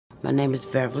My name is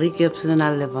Veverly Gibson, and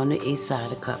I live on the east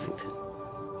side of Covington.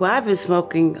 Well, I've been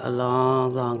smoking a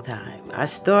long, long time. I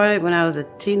started when I was a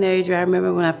teenager. I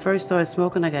remember when I first started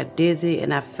smoking, I got dizzy,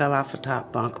 and I fell off the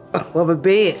top bunk of a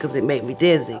bed because it made me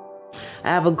dizzy. I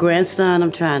have a grandson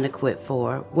I'm trying to quit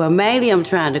for. Well, mainly I'm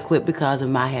trying to quit because of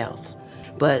my health.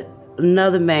 But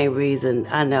another main reason,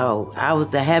 I know,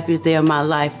 the happiest day of my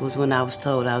life was when I was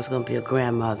told I was going to be a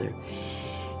grandmother.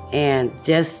 And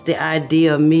just the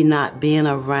idea of me not being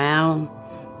around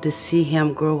to see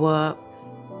him grow up.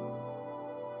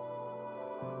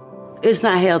 It's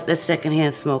not healthy. That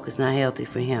secondhand smoke is not healthy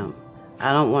for him.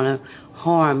 I don't want to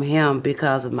harm him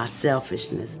because of my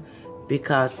selfishness.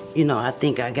 Because, you know, I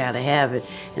think I gotta have it.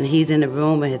 And he's in the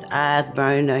room and his eyes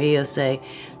burning, or he'll say,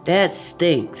 "That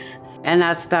stinks." And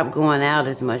I stopped going out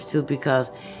as much too, because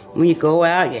when you go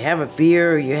out, you have a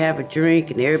beer or you have a drink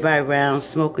and everybody around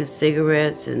smoking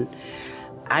cigarettes, and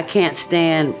I can't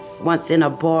stand, once in a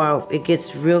bar, it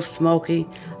gets real smoky,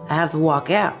 I have to walk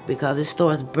out because it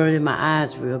starts burning my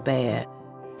eyes real bad.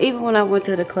 Even when I went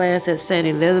to the class at St.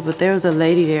 Elizabeth, there was a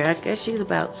lady there, I guess she was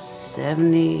about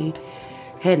 70,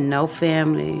 had no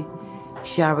family.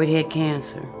 She already had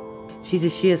cancer. She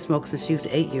said she had smoked since she was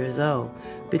 8 years old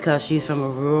because she's from a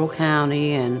rural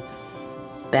county and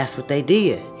that's what they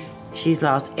did. She's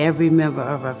lost every member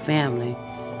of her family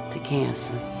to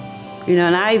cancer. You know,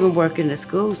 and I even work in the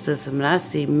school system and I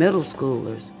see middle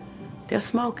schoolers, they're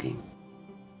smoking.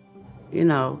 You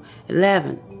know,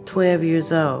 11, 12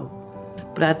 years old.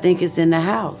 But I think it's in the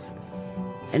house.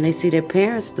 And they see their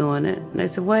parents doing it and they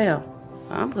say, well,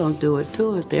 I'm gonna do it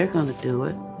too if they're gonna do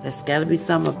it. There's gotta be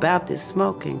something about this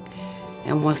smoking.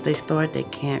 And once they start, they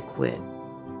can't quit.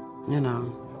 You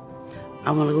know,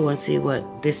 I wanna go and see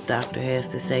what this doctor has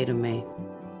to say to me.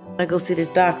 I go see this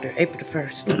doctor, April the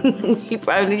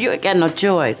 1st. You ain't got no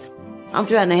choice. I'm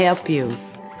trying to help you.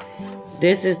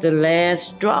 This is the last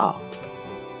straw.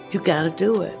 You gotta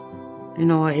do it. You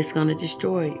know, or it's gonna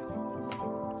destroy you.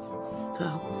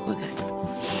 So,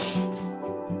 okay.